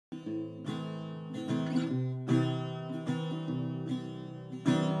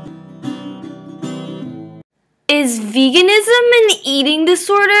Is veganism an eating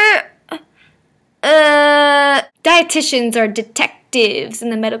disorder? Dietitians are detectives in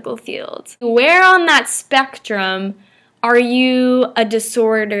the medical field. Where on that spectrum are you a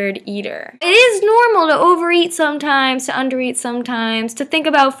disordered eater? It is normal to overeat sometimes, to undereat sometimes, to think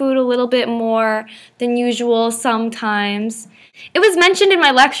about food a little bit more than usual sometimes. It was mentioned in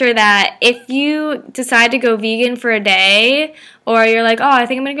my lecture that if you decide to go vegan for a day, or you're like, oh, I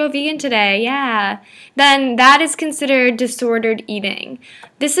think I'm going to go vegan today, yeah, then that is considered disordered eating.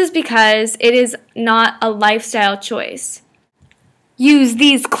 This is because it is not a lifestyle choice. Use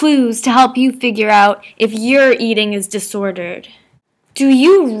these clues to help you figure out if your eating is disordered. Do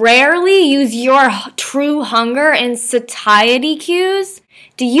you rarely use your true hunger and satiety cues?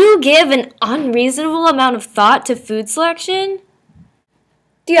 Do you give an unreasonable amount of thought to food selection?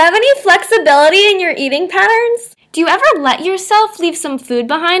 Do you have any flexibility in your eating patterns? Do you ever let yourself leave some food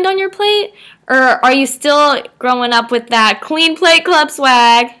behind on your plate? Or are you still growing up with that clean plate club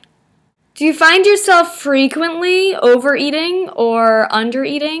swag? Do you find yourself frequently overeating or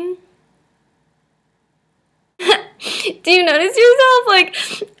undereating? Do you notice yourself like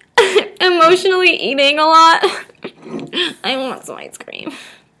emotionally eating a lot? I want some ice cream.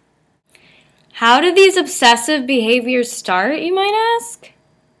 How do these obsessive behaviors start, you might ask?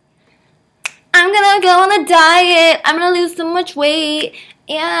 I'm gonna go on a diet. I'm gonna lose so much weight.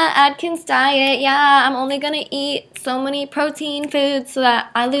 Yeah, Atkins diet. Yeah, I'm only gonna eat so many protein foods so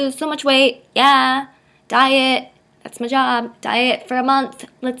that I lose so much weight. Yeah, diet. That's my job. Diet for a month.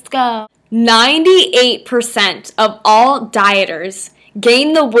 Let's go. 98% of all dieters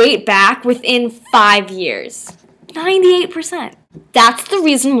gain the weight back within 5 years. 98%. That's the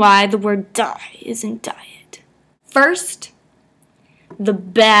reason why the word die is in diet. First, the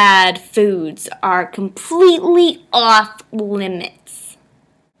bad foods are completely off limits.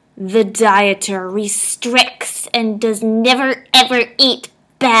 The dieter restricts and does never ever eat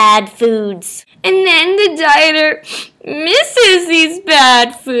bad foods. And then the dieter misses these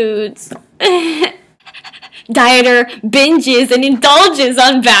bad foods. Dieter binges and indulges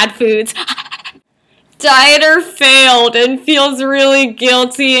on bad foods. Dieter failed and feels really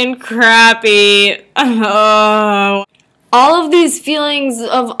guilty and crappy. Oh. All of these feelings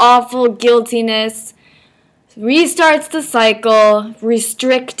of awful guiltiness restarts the cycle,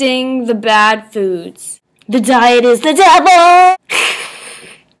 restricting the bad foods. The diet is the devil!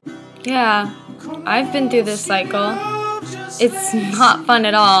 Yeah, I've been through this cycle. It's not fun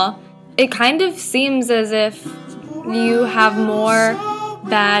at all. It kind of seems as if you have more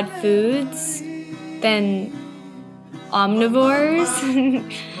bad foods than omnivores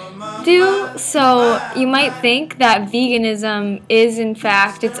do. So you might think that veganism is in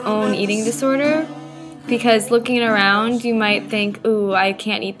fact its own eating disorder, because looking around you might think, ooh, I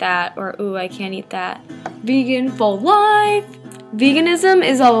can't eat that, or ooh, I can't eat that. Vegan for life! Veganism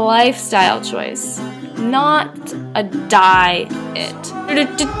is a lifestyle choice, not a diet.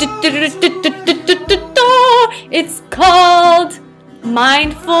 It's called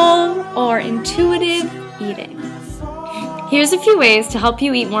mindful or intuitive eating. Here's a few ways to help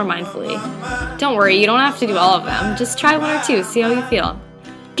you eat more mindfully. Don't worry, you don't have to do all of them. Just try one or two, see how you feel.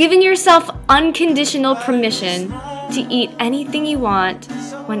 Giving yourself unconditional permission to eat anything you want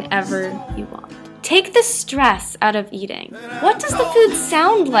whenever you want. Take the stress out of eating. What does the food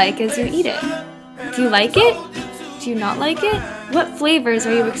sound like as you eat it? Do you like it? Do you not like it? What flavors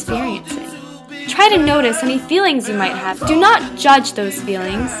are you experiencing? Try to notice any feelings you might have. Do not judge those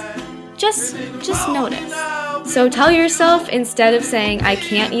feelings. Just notice. So tell yourself, instead of saying, I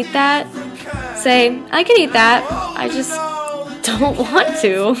can't eat that, say, I can eat that, I just don't want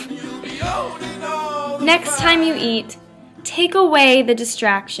to. Next time you eat, take away the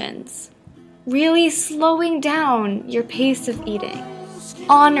distractions. Really slowing down your pace of eating.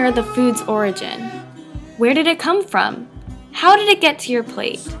 Honor the food's origin. Where did it come from? How did it get to your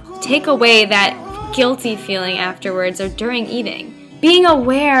plate? Take away that guilty feeling afterwards or during eating. Being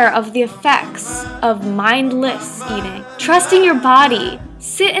aware of the effects of mindless eating. Trusting your body.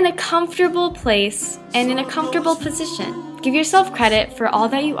 Sit in a comfortable place and in a comfortable position. Give yourself credit for all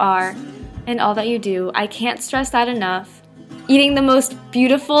that you are and all that you do. I can't stress that enough. Eating the most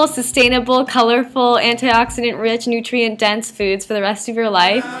beautiful, sustainable, colorful, antioxidant-rich, nutrient-dense foods for the rest of your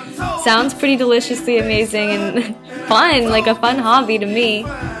life sounds pretty deliciously amazing and fun, like a fun hobby to me.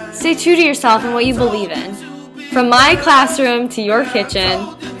 Stay true to yourself and what you believe in. From my classroom to your kitchen,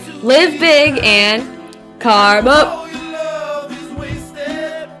 live big and carb up.